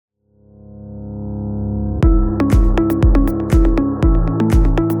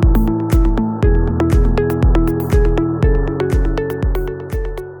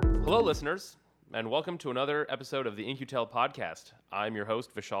listeners, and welcome to another episode of the InQtel podcast. I'm your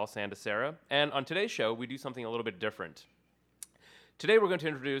host, Vishal Sandasera, and on today's show, we do something a little bit different. Today, we're going to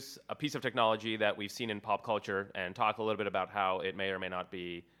introduce a piece of technology that we've seen in pop culture and talk a little bit about how it may or may not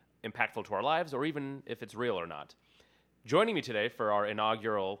be impactful to our lives, or even if it's real or not. Joining me today for our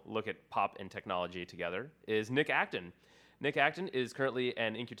inaugural look at pop and technology together is Nick Acton. Nick Acton is currently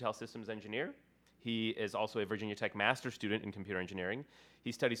an InQtel systems engineer. He is also a Virginia Tech master's student in computer engineering.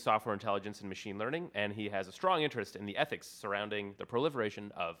 He studies software intelligence and machine learning, and he has a strong interest in the ethics surrounding the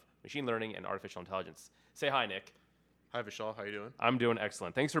proliferation of machine learning and artificial intelligence. Say hi, Nick. Hi, Vishal. How are you doing? I'm doing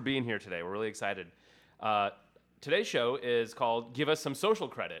excellent. Thanks for being here today. We're really excited. Today's show is called Give Us Some Social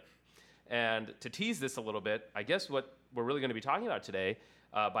Credit. And to tease this a little bit, I guess what we're really going to be talking about today,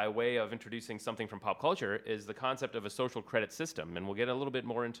 by way of introducing something from pop culture, is the concept of a social credit system. And we'll get a little bit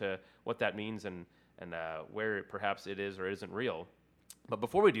more into what that means and where perhaps it is or isn't real. But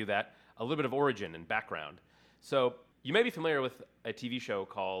before we do that, a little bit of origin and background. So you may be familiar with a TV show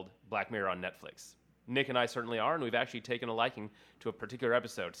called Black Mirror on Netflix. Nick and I certainly are, and we've actually taken a liking to a particular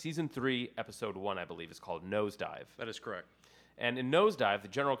episode. Season 3, Episode 1, I believe, is called Nosedive. That is correct. And in Nosedive, the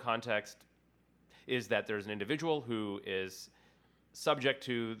general context is that there's an individual who is subject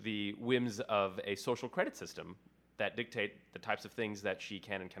to the whims of a social credit system that dictate the types of things that she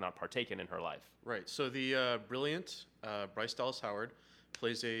can and cannot partake in her life. Right. So the brilliant Bryce Dallas Howard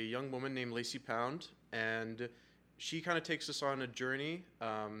plays a young woman named Lacey Pound, and she kind of takes us on a journey.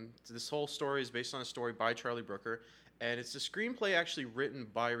 This whole story is based on a story by Charlie Brooker, and it's a screenplay actually written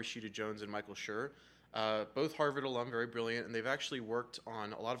by Rashida Jones and Michael Schur, both Harvard alum, very brilliant, and they've actually worked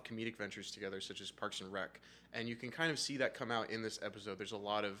on a lot of comedic ventures together, such as Parks and Rec. And you can kind of see that come out in this episode. There's a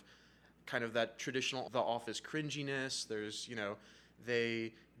lot of kind of that traditional The Office cringiness. There's,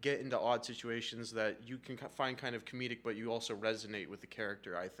 they get into odd situations that you can find kind of comedic, but you also resonate with the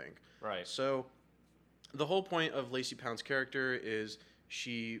character, I think. Right. So the whole point of Lacey Pound's character is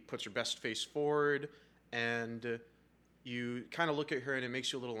she puts her best face forward, and you kind of look at her and it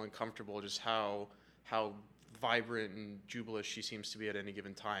makes you a little uncomfortable just how vibrant and jubilous she seems to be at any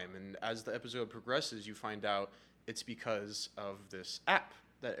given time. And as the episode progresses, you find out it's because of this app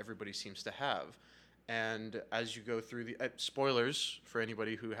that everybody seems to have. And as you go through the spoilers for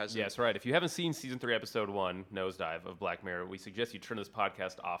anybody who hasn't. Yes, right. If you haven't seen Season 3, Episode 1, Nosedive of Black Mirror, we suggest you turn this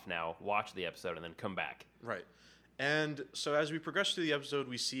podcast off now, watch the episode, and then come back. Right. And so as we progress through the episode,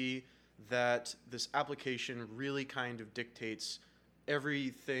 we see that this application really kind of dictates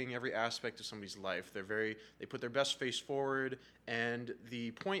everything, every aspect of somebody's life. They put their best face forward, and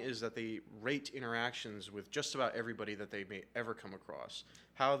the point is that they rate interactions with just about everybody that they may ever come across.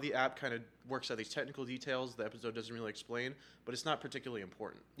 How the app kind of works out these technical details, the episode doesn't really explain, but it's not particularly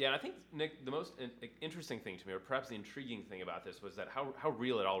important. Yeah, and I think, Nick, the most interesting thing to me, or perhaps the intriguing thing about this, was that how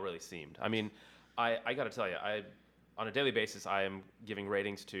real it all really seemed. I mean, I got to tell you, on a daily basis, I am giving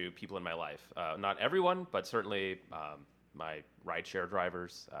ratings to people in my life. Not everyone, but certainly my rideshare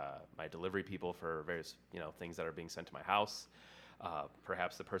drivers, my delivery people for various things that are being sent to my house,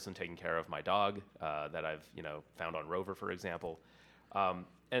 perhaps the person taking care of my dog that I've found on Rover, for example.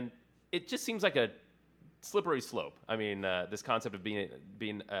 And it just seems like a slippery slope. I mean, this concept of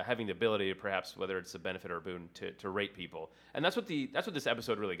having the ability to perhaps, whether it's a benefit or a boon, to rate people, and that's what this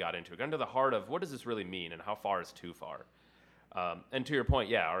episode really got into. It got into the heart of what does this really mean, and how far is too far. And to your point,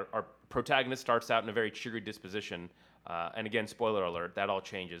 yeah, our protagonist starts out in a very cheery disposition, and again, spoiler alert, that all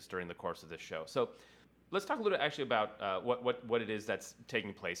changes during the course of this show. So let's talk a little actually about what it is that's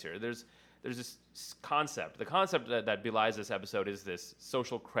taking place here. There's this concept. The concept that belies this episode is this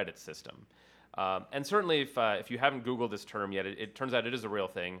social credit system. And certainly, if you haven't Googled this term yet, it turns out it is a real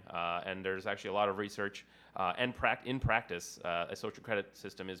thing, and there's actually a lot of research and in practice, a social credit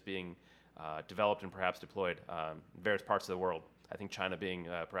system is being developed and perhaps deployed in various parts of the world. I think China being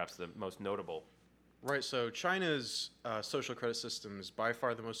perhaps the most notable. Right, so China's social credit system is by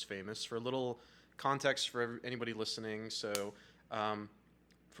far the most famous. For a little context for anybody listening, so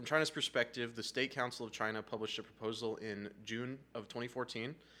from China's perspective, the State Council of China published a proposal in June of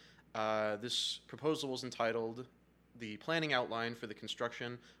 2014. This proposal was entitled The Planning Outline for the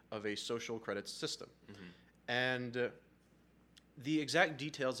Construction of a Social Credit System. Mm-hmm. And the exact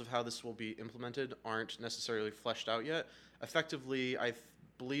details of how this will be implemented aren't necessarily fleshed out yet. Effectively, I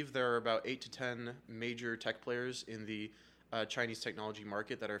believe there are about 8 to 10 major tech players in the Chinese technology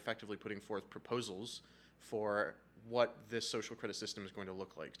market that are effectively putting forth proposals for what this social credit system is going to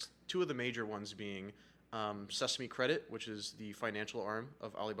look like. Two of the major ones being Sesame Credit, which is the financial arm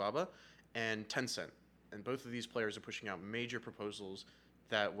of Alibaba, and Tencent. And both of these players are pushing out major proposals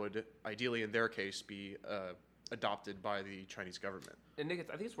that would ideally, in their case, be adopted by the Chinese government. And Nick,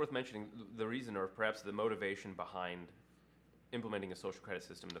 I think it's worth mentioning the reason, or perhaps the motivation behind implementing a social credit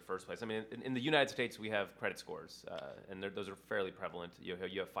system in the first place. I mean, in the United States, we have credit scores, and those are fairly prevalent. You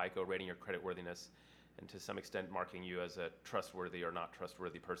have FICO rating your creditworthiness, and to some extent marking you as a trustworthy or not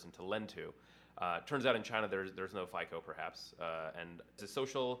trustworthy person to lend to. Turns out in China there's no FICO perhaps, and is a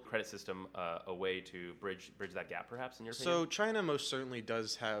social credit system a way to bridge that gap perhaps in your opinion? So China most certainly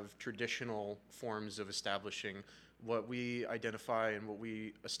does have traditional forms of establishing what we identify and what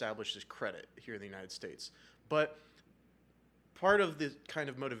we establish as credit here in the United States. But part of the kind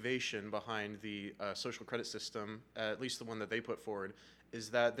of motivation behind the social credit system, at least the one that they put forward,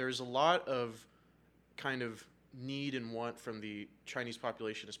 is that there's a lot of kind of need and want from the Chinese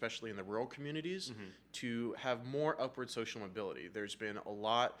population, especially in the rural communities, to have more upward social mobility. There's been a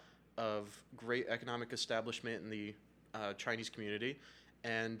lot of great economic establishment in the Chinese community,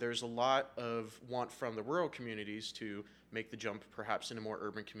 and there's a lot of want from the rural communities to make the jump perhaps into more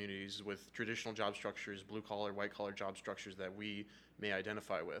urban communities with traditional job structures, blue-collar, white-collar job structures that we may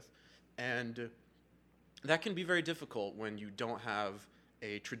identify with. And that can be very difficult when you don't have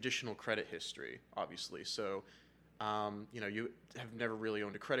a traditional credit history, obviously. So, you have never really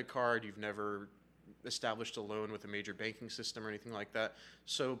owned a credit card, you've never established a loan with a major banking system or anything like that.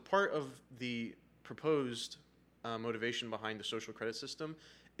 So part of the proposed motivation behind the social credit system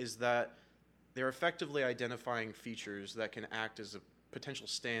is that they're effectively identifying features that can act as a potential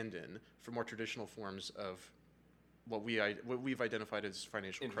stand-in for more traditional forms of what we've identified as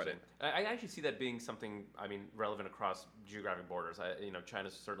financial credit. I actually see that being something, relevant across geographic borders.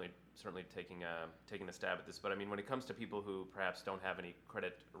 China's certainly taking a stab at this. But I mean, when it comes to people who perhaps don't have any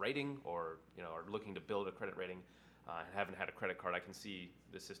credit rating or are looking to build a credit rating and haven't had a credit card, I can see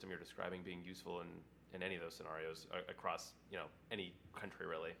the system you're describing being useful in any of those scenarios across any country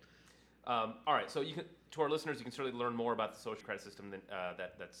really. All right, so to our listeners, you can certainly learn more about the social credit system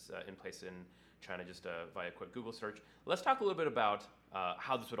that's in place in China just via a quick Google search. Let's talk a little bit about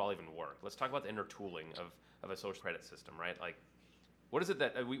how this would all even work. Let's talk about the inner tooling of a social credit system, right? Like, what is it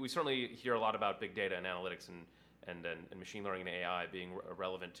that we certainly hear a lot about big data and analytics and machine learning and AI being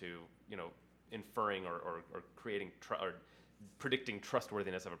relevant to inferring or creating or predicting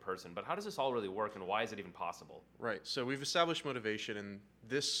trustworthiness of a person. But how does this all really work, and why is it even possible? Right. So we've established motivation, and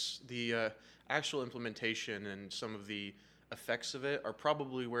the actual implementation and some of the effects of it are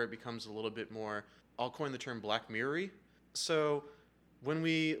probably where it becomes a little bit more, I'll coin the term Black Mirror-y. So when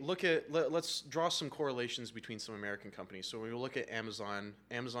we look at, let's draw some correlations between some American companies. So when we look at Amazon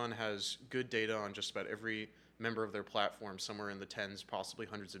has good data on just about every member of their platform, somewhere in the tens, possibly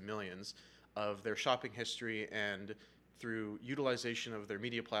hundreds of millions, of their shopping history and through utilization of their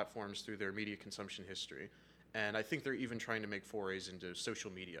media platforms, through their media consumption history. And I think they're even trying to make forays into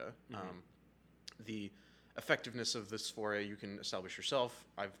social media. The effectiveness of this foray you can establish yourself.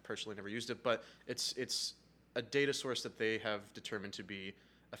 I've personally never used it, but it's a data source that they have determined to be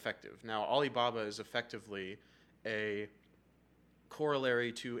effective. Now, Alibaba is effectively a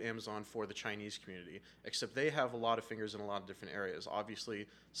corollary to Amazon for the Chinese community, except they have a lot of fingers in a lot of different areas. Obviously,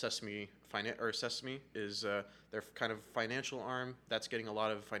 Sesame is their kind of financial arm that's getting a lot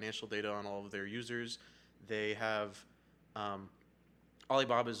of financial data on all of their users. They have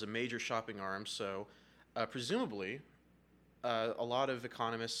Alibaba is a major shopping arm, so presumably a lot of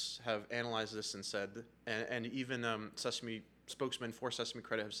economists have analyzed this and said, and even Sesame spokesmen for Sesame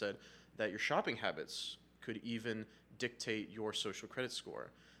Credit have said that your shopping habits could even dictate your social credit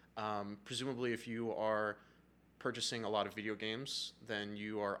score. Presumably, if you are purchasing a lot of video games, then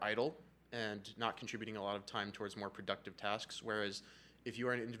you are idle and not contributing a lot of time towards more productive tasks. Whereas if you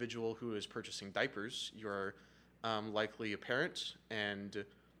are an individual who is purchasing diapers, you're likely a parent, and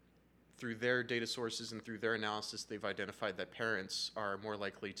through their data sources and through their analysis, they've identified that parents are more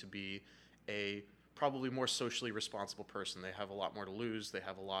likely to be a probably more socially responsible person. They have a lot more to lose. They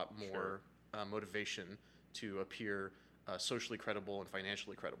have a lot more motivation to appear socially credible and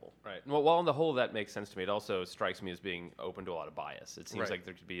financially credible. Right. Well, while on the whole that makes sense to me, it also strikes me as being open to a lot of bias. It seems like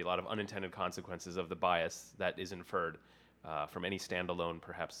there could be a lot of unintended consequences of the bias that is inferred from any standalone,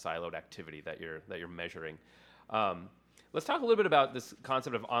 perhaps siloed activity that you're measuring. Let's talk a little bit about this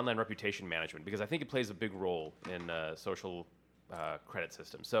concept of online reputation management, because I think it plays a big role in social credit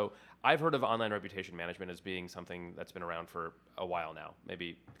systems. So I've heard of online reputation management as being something that's been around for a while now,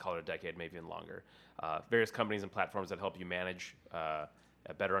 maybe call it a decade, maybe even longer. Various companies and platforms that help you manage,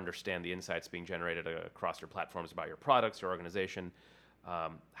 better understand the insights being generated across your platforms about your products, your organization.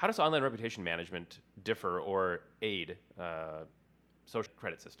 How does online reputation management differ or aid social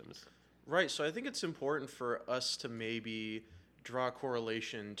credit systems? Right, so I think it's important for us to maybe draw a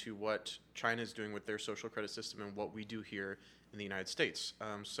correlation to what China is doing with their social credit system and what we do here in the United States.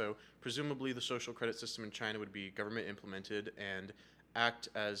 So presumably the social credit system in China would be government implemented and act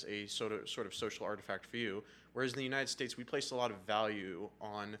as a sort of social artifact for you, whereas in the United States we place a lot of value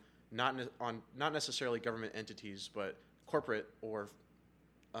on not necessarily government entities, but corporate or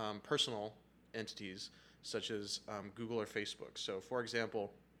personal entities such as Google or Facebook. So, for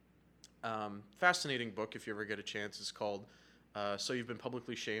example, fascinating book if you ever get a chance is called "So You've Been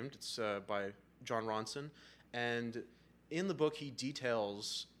Publicly Shamed." It's by John Ronson, and in the book he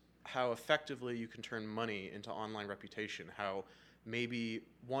details how effectively you can turn money into online reputation. How maybe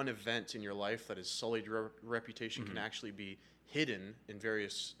one event in your life that has sullied your reputation can actually be hidden in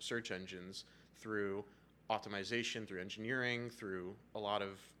various search engines through optimization, through engineering, through a lot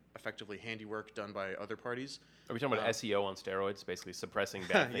of effectively handiwork done by other parties. Are we talking about SEO on steroids, basically suppressing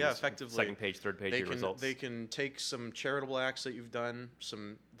bad things? Yeah, effectively. Second page, third page, your results. They can take some charitable acts that you've done,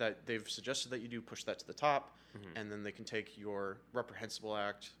 some that they've suggested that you do, push that to the top, and then they can take your reprehensible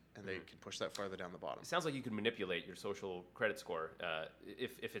act and they can push that farther down the bottom. It sounds like you could manipulate your social credit score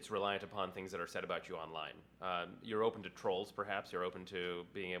if it's reliant upon things that are said about you online. You're open to trolls, perhaps. You're open to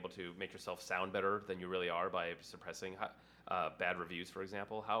being able to make yourself sound better than you really are by suppressing bad reviews, for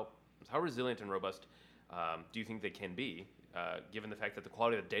example. How resilient and robust do you think they can be, given the fact that the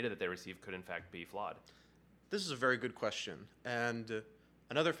quality of the data that they receive could, in fact, be flawed? This is a very good question. And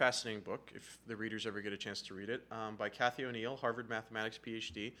another fascinating book, if the readers ever get a chance to read it, by Kathy O'Neill, Harvard Mathematics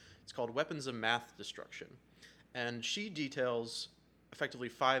PhD. It's called Weapons of Math Destruction. And she details effectively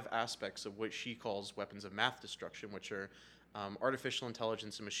 5 aspects of what she calls weapons of math destruction, which are artificial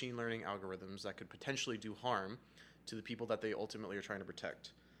intelligence and machine learning algorithms that could potentially do harm to the people that they ultimately are trying to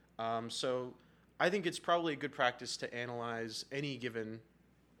protect. So I think it's probably a good practice to analyze any given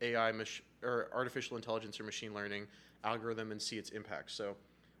AI or artificial intelligence or machine learning algorithm and see its impact. So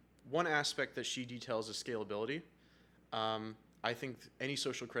one aspect that she details is scalability. I think any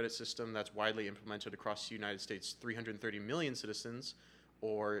social credit system that's widely implemented across the United States, 330 million citizens,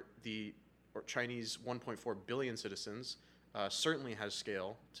 or Chinese 1.4 billion citizens, certainly has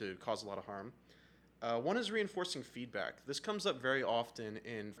scale to cause a lot of harm. One is reinforcing feedback. This comes up very often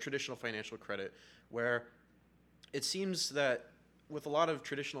in traditional financial credit, where it seems that with a lot of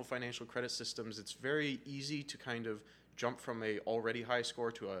traditional financial credit systems, it's very easy to kind of jump from a already high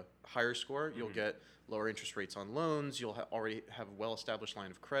score to a higher score. You'll get lower interest rates on loans. You'll already have a well-established line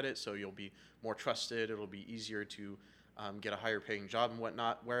of credit, so you'll be more trusted. It'll be easier to get a higher paying job and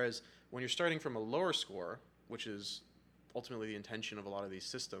whatnot. Whereas when you're starting from a lower score, which is ultimately the intention of a lot of these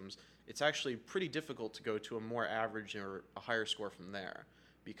systems, it's actually pretty difficult to go to a more average or a higher score from there,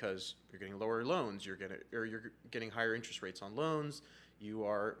 because you're getting lower loans, you're getting higher interest rates on loans, you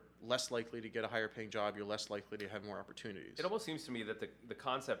are less likely to get a higher paying job, you're less likely to have more opportunities. It almost seems to me that the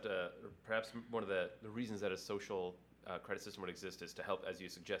concept, or perhaps one of the reasons that a social credit system would exist is to help, as you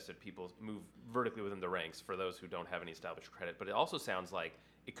suggested, people move vertically within the ranks for those who don't have any established credit. But it also sounds like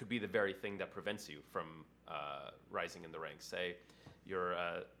it could be the very thing that prevents you from rising in the ranks. Say you're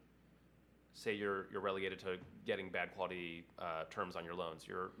relegated to getting bad quality terms on your loans.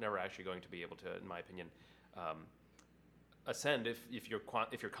 You're never actually going to be able to, in my opinion, ascend if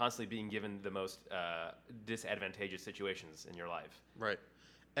you're constantly being given the most disadvantageous situations in your life. Right.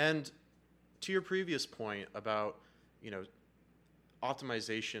 And to your previous point about,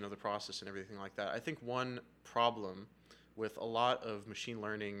 optimization of the process and everything like that, I think one problem with a lot of machine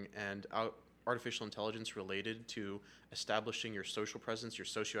learning and artificial intelligence related to establishing your social presence, your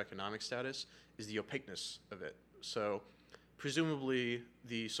socioeconomic status, is the opaqueness of it. So presumably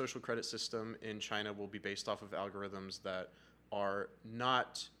the social credit system in China will be based off of algorithms that are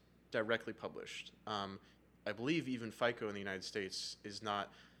not directly published. I believe even FICO in the United States is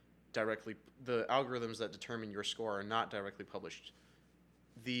not directly, the algorithms that determine your score are not directly published.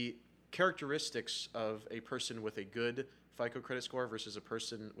 The characteristics of a person with a good FICO credit score versus a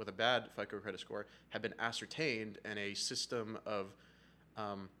person with a bad FICO credit score have been ascertained, and a system of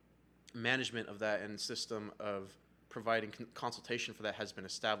management of that and system of providing consultation for that has been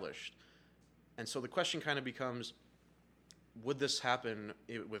established. And so the question kind of becomes, would this happen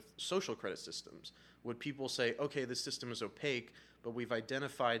with social credit systems? Would people say, okay, this system is opaque, but we've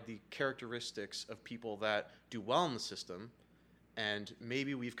identified the characteristics of people that do well in the system, and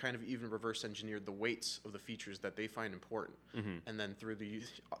maybe we've kind of even reverse engineered the weights of the features that they find important. And then through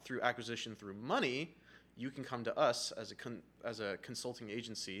acquisition through money, you can come to us as a consulting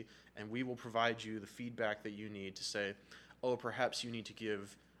agency, and we will provide you the feedback that you need to say, oh, perhaps you need to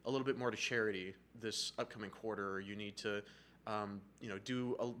give a little bit more to charity this upcoming quarter, or you need to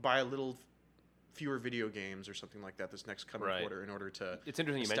buy a little fewer video games or something like that this next coming Right. quarter in order to It's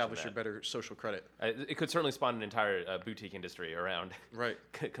interesting you mentioned establish your that. better social credit. It could certainly spawn an entire boutique industry around Right.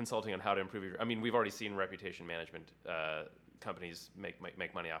 consulting on how to improve your. I mean, we've already seen reputation management companies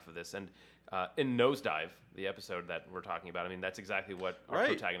make money off of this, and in Nosedive, the episode that we're talking about, I mean, that's exactly what our Right.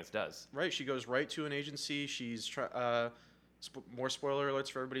 protagonist does. Right. She goes right to an agency. She's more spoiler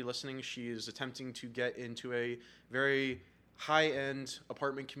alerts for everybody listening. She is attempting to get into a very high-end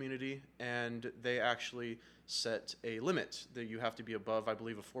apartment community, and they actually set a limit that you have to be above, I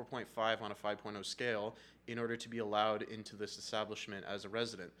believe, a 4.5 on a 5.0 scale in order to be allowed into this establishment as a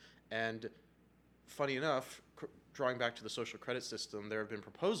resident. And funny enough, drawing back to the social credit system, there have been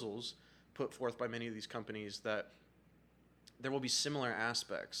proposals put forth by many of these companies that there will be similar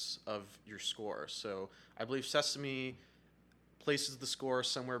aspects of your score. So I believe Sesame places the score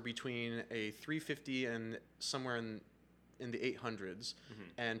somewhere between a 350 and somewhere in the 800s. Mm-hmm.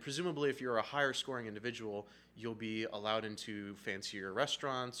 And presumably if you're a higher scoring individual, you'll be allowed into fancier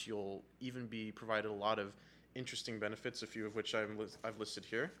restaurants. You'll even be provided a lot of interesting benefits, a few of which I've listed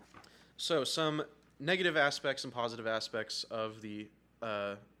here. So some negative aspects and positive aspects of the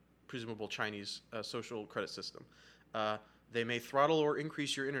presumable Chinese social credit system. They may throttle or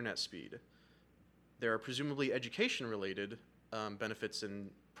increase your internet speed. There are presumably education-related benefits and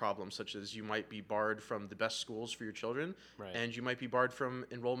problems, such as you might be barred from the best schools for your children, Right. and you might be barred from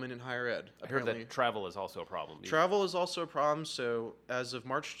enrollment in higher ed. I heard that travel is also a problem. Travel is also a problem. So as of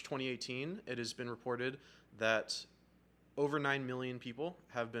March 2018, it has been reported that over 9 million people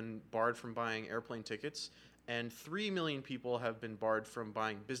have been barred from buying airplane tickets, and 3 million people have been barred from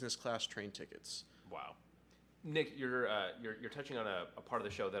buying business class train tickets. Wow. Nick, you're touching on a part of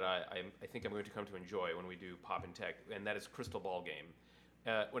the show that I think I'm going to come to enjoy when we do Pop in Tech, and that is Crystal Ball Game.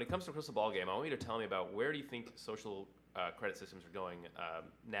 When it comes to Crystal Ball Game, I want you to tell me about where do you think social credit systems are going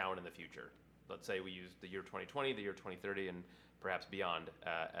now and in the future? Let's say we use the year 2020, the year 2030, and perhaps beyond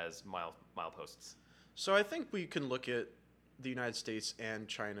as mileposts. So I think we can look at the United States and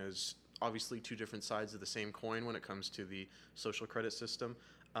China's obviously two different sides of the same coin when it comes to the social credit system.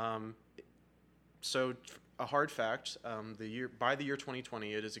 So a hard fact, by the year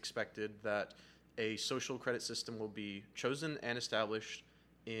 2020, it is expected that a social credit system will be chosen and established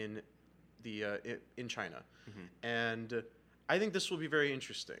in China. Mm-hmm. And I think this will be very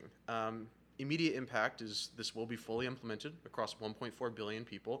interesting. Immediate impact is this will be fully implemented across 1.4 billion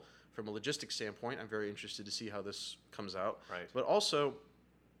people. From a logistics standpoint, I'm very interested to see how this comes out. Right. But also,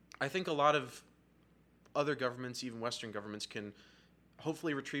 I think a lot of other governments, even Western governments, can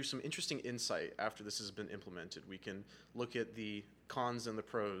hopefully retrieve some interesting insight after this has been implemented. We can look at the cons and the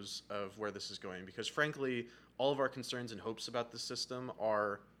pros of where this is going, because frankly, all of our concerns and hopes about this system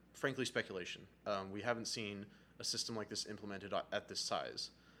are frankly speculation. We haven't seen a system like this implemented at this size.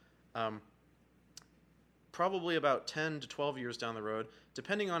 Probably about 10 to 12 years down the road,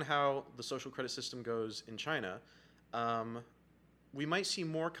 depending on how the social credit system goes in China, we might see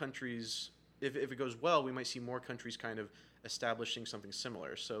more countries, if it goes well, we might see more countries kind of establishing something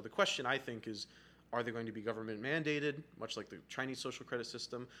similar. So the question, I think, is, are they going to be government mandated, much like the Chinese social credit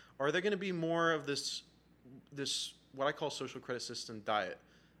system? Or are there going to be more of this what I call social credit system diet,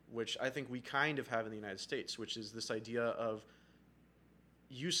 which I think we kind of have in the United States, which is this idea of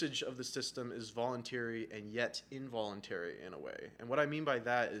usage of the system is voluntary and yet involuntary in a way. And what I mean by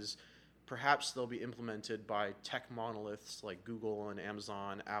that is perhaps they'll be implemented by tech monoliths like Google and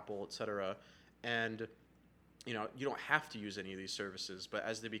Amazon, Apple, etc. And you don't have to use any of these services, but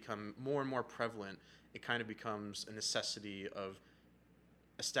as they become more and more prevalent, it kind of becomes a necessity of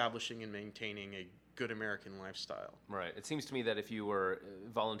establishing and maintaining a good American lifestyle. Right. It seems to me that if you were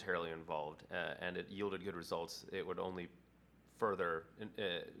voluntarily involved and it yielded good results, it would only further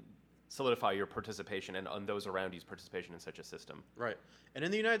solidify your participation and on those around you's participation in such a system. Right. And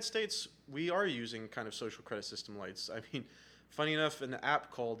in the United States, we are using kind of social credit system lights. I mean, funny enough, an app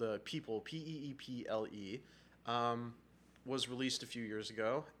called People, Peeple, was released a few years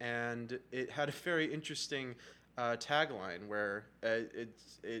ago, and it had a very interesting tagline where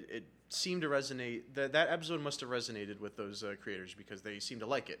it seemed to resonate. That episode must have resonated with those creators because they seemed to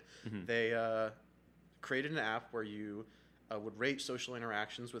like it. Mm-hmm. They created an app where you would rate social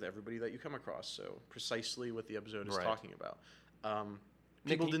interactions with everybody that you come across. So precisely what the episode is Right. talking about.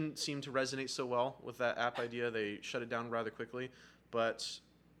 People Nick, didn't seem to resonate so well with that app idea. They shut it down rather quickly, but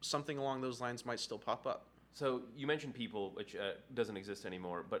something along those lines might still pop up. So you mentioned People, which doesn't exist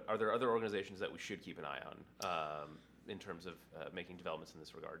anymore, but are there other organizations that we should keep an eye on in terms of making developments in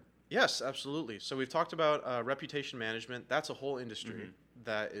this regard? Yes, absolutely. So we've talked about reputation management. That's a whole industry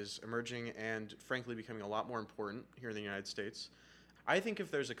that is emerging and frankly becoming a lot more important here in the United States. I think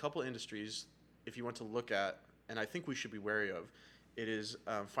if there's a couple industries if you want to look at, and I think we should be wary of, it is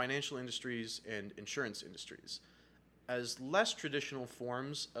financial industries and insurance industries. As less traditional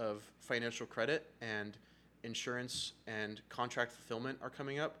forms of financial credit and insurance and contract fulfillment are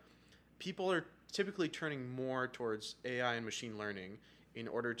coming up, people are typically turning more towards AI and machine learning in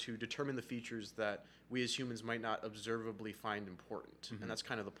order to determine the features that we as humans might not observably find important. Mm-hmm. And that's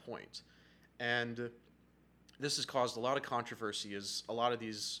kind of the point. And this has caused a lot of controversy, as a lot of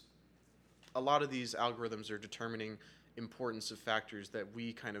these algorithms are determining importance of factors that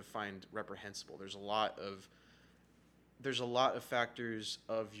we kind of find reprehensible. There's a lot of factors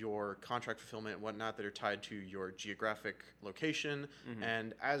of your contract fulfillment and whatnot that are tied to your geographic location. Mm-hmm.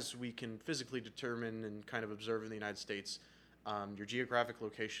 And as we can physically determine and kind of observe in the United States, your geographic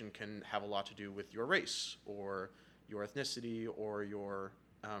location can have a lot to do with your race or your ethnicity or your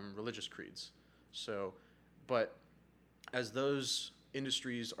religious creeds. So, but as those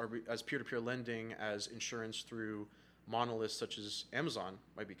industries are, as peer-to-peer lending, as insurance through monoliths such as Amazon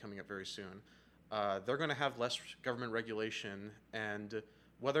might be coming up very soon, they're going to have less government regulation, and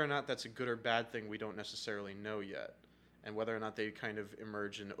whether or not that's a good or bad thing, we don't necessarily know yet. And whether or not they kind of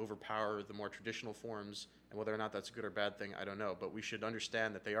emerge and overpower the more traditional forms, and whether or not that's a good or bad thing, I don't know. But we should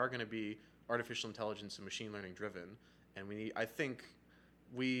understand that they are going to be artificial intelligence and machine learning driven. And I think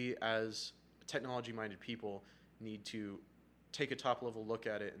we as technology-minded people need to take a top-level look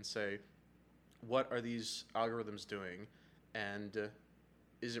at it and say, what are these algorithms doing? And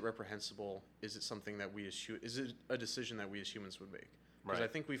is it reprehensible? Is it something that is it a decision that we as humans would make? Because right.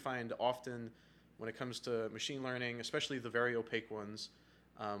 I think we find often when it comes to machine learning, especially the very opaque ones,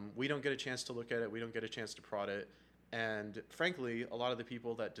 we don't get a chance to look at it. We don't get a chance to prod it. And frankly, a lot of the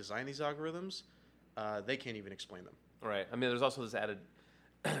people that design these algorithms, they can't even explain them. Right. I mean, there's also this added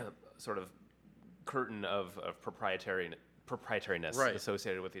sort of curtain of proprietariness right.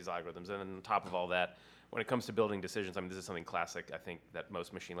 associated with these algorithms. And on top of all that, when it comes to building decisions, I mean, this is something classic, I think, that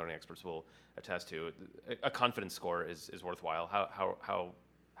most machine learning experts will attest to. A confidence score is worthwhile.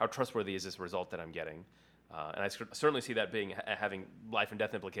 How trustworthy is this result that I'm getting? And I certainly see that having life and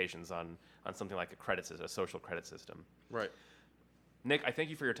death implications on something like a credit system, a social credit system. Right. Nick, I thank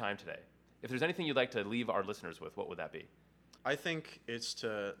you for your time today. If there's anything you'd like to leave our listeners with, what would that be? I think it's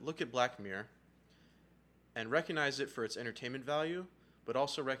to look at Black Mirror and recognize it for its entertainment value, but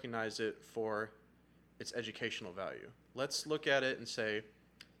also recognize it for its educational value. Let's look at it and say,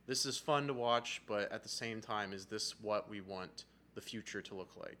 this is fun to watch, but at the same time, is this what we want the future to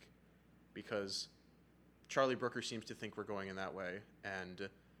look like? Because Charlie Brooker seems to think we're going in that way, and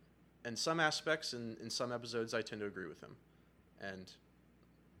in some aspects, in some episodes, I tend to agree with him. And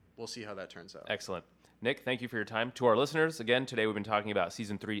we'll see how that turns out. Excellent. Nick, thank you for your time. To our listeners, again, today we've been talking about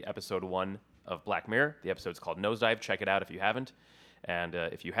Season 3, Episode 1 of Black Mirror. The episode's called Nosedive. Check it out if you haven't. And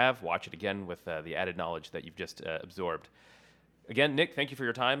if you have, watch it again with the added knowledge that you've just absorbed. Again, Nick, thank you for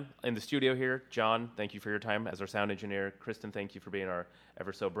your time in the studio here. John, thank you for your time as our sound engineer. Kristen, thank you for being our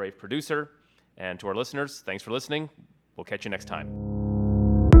ever so brave producer. And to our listeners, thanks for listening. We'll catch you next time.